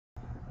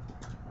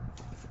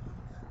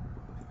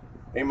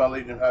Hey my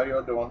Legion, how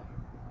y'all doing?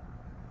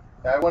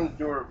 I wanted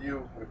to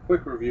do a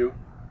quick review.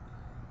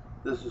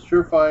 This is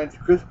Shur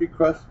Crispy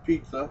Crust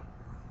Pizza,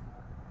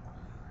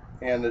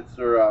 and it's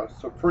their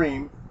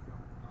Supreme.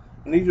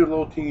 And these are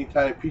little teeny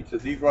tiny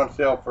pizzas. These are on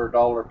sale for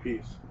 $1 a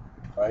piece,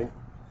 right?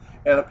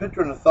 And a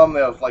picture in the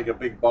thumbnail is like a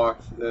big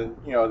box, and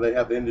you know they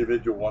have the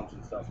individual ones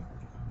and stuff.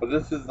 But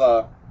this is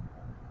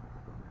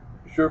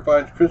Shur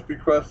Crispy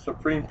Crust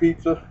Supreme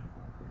Pizza.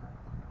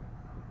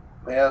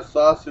 It has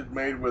sausage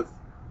made with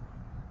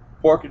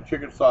pork and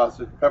chicken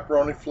sausage,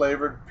 pepperoni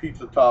flavored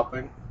pizza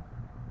topping,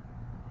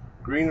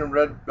 green and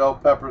red bell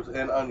peppers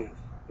and onions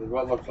is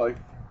what it looks like.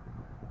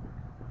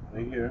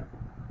 Right here.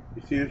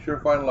 You see the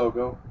Surefine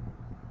logo.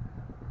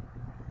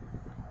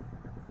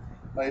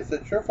 Like I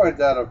said, Surefine's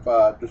out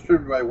of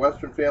distributed by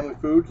Western Family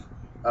Foods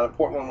out of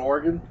Portland,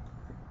 Oregon.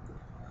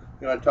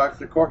 You know, it talks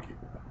to Corky.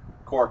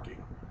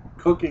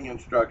 Cooking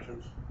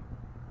instructions.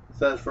 It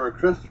says for a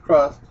crisp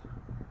crust,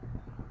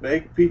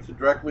 bake pizza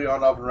directly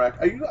on oven rack.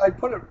 I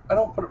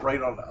don't put it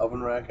right on the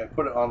oven rack. I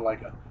put it on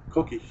like a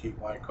cookie sheet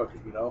when I cook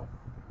it, you know.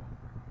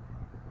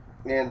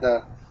 And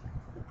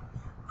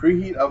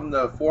preheat oven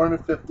to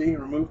 450.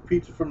 Remove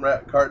pizza from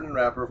carton and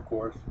wrapper, of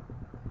course.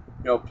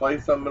 You know,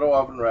 place on middle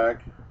oven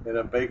rack and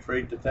then bake for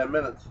 8 to 10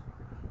 minutes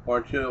or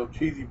until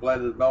cheesy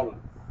blend is melted.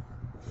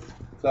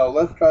 So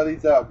let's try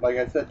these out. Like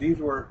I said, these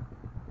were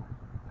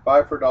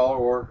 5 for $1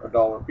 or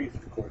 $1 a piece,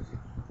 of course.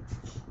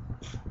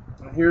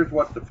 And here's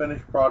what the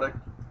finished product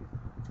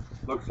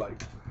looks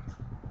like.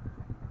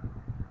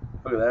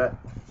 Look at that.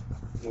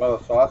 A lot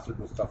of sausage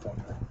and stuff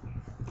on there.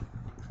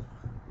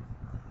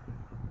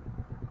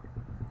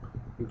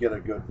 You get a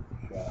good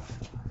shot.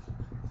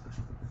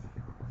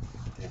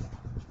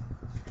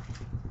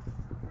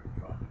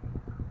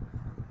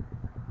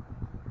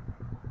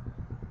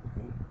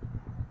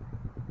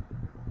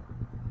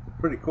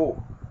 Pretty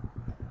cool.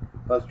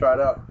 Let's try it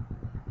out.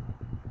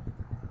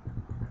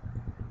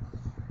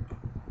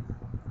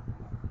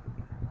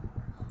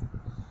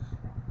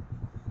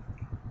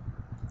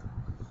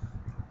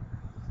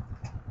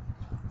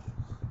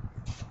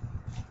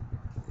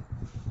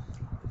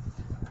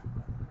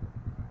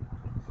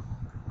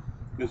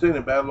 This ain't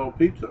a bad little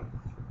pizza.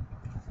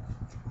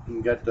 You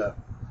can get the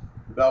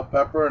bell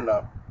pepper and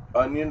the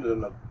onions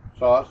and the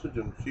sausage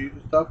and cheese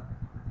and stuff.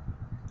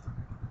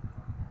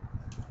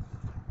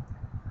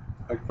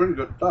 Like pretty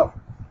good stuff.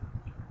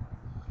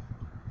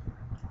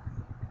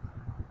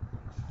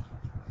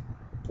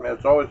 And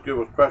it's always good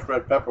with crushed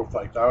red pepper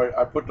flakes.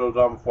 I put those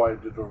on before I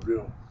did the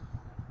review.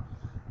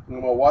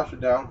 And we'll wash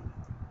it down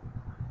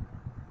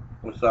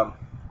with some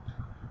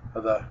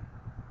of the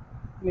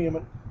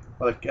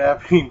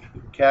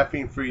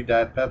caffeine-free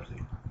Diet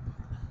Pepsi.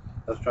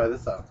 Let's try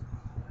this out.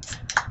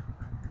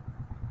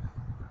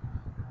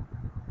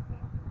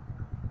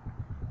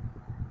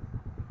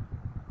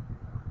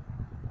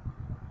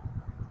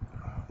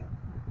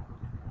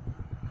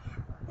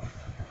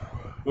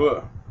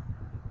 Ugh.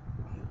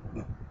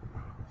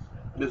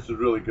 This is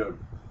really good.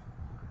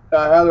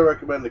 I highly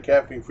recommend the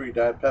caffeine-free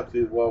Diet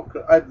Pepsi as well.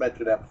 I've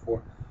mentioned that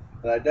before.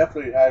 And I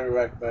definitely highly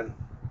recommend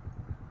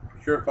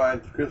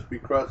Surefine's Crispy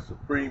Crust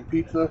Supreme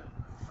Pizza.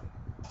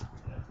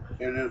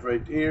 Here it is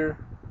right here.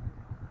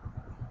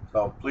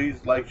 So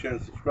please like, share,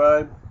 and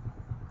subscribe.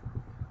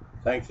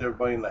 Thanks to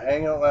everybody in the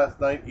hangout last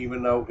night,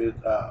 even though it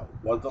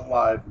wasn't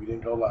live. We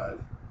didn't go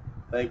live.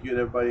 Thank you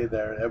to everybody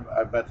there.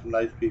 I've met some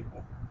nice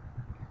people.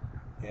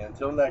 And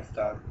until next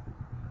time.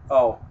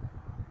 Oh,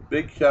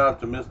 big shout out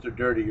to Mr.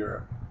 Dirty.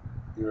 You're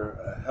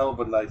a hell of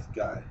a nice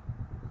guy.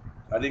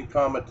 I didn't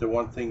comment to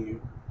one thing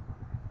you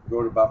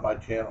wrote about my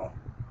channel.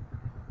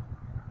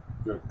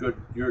 You're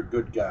a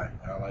good guy.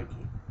 I like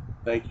you.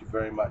 Thank you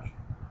very much.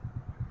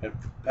 And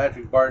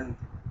Patrick Barton,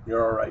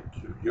 you're alright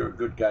too. You're a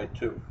good guy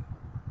too.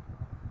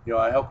 You know,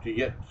 I helped you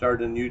get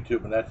started in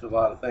YouTube, and that's a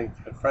lot of things.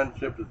 And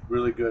friendship is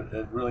really good.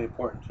 It's really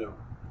important too.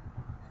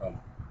 So,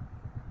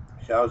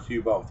 shout out to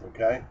you both,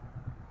 okay?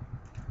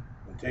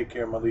 And take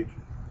care, my Legion.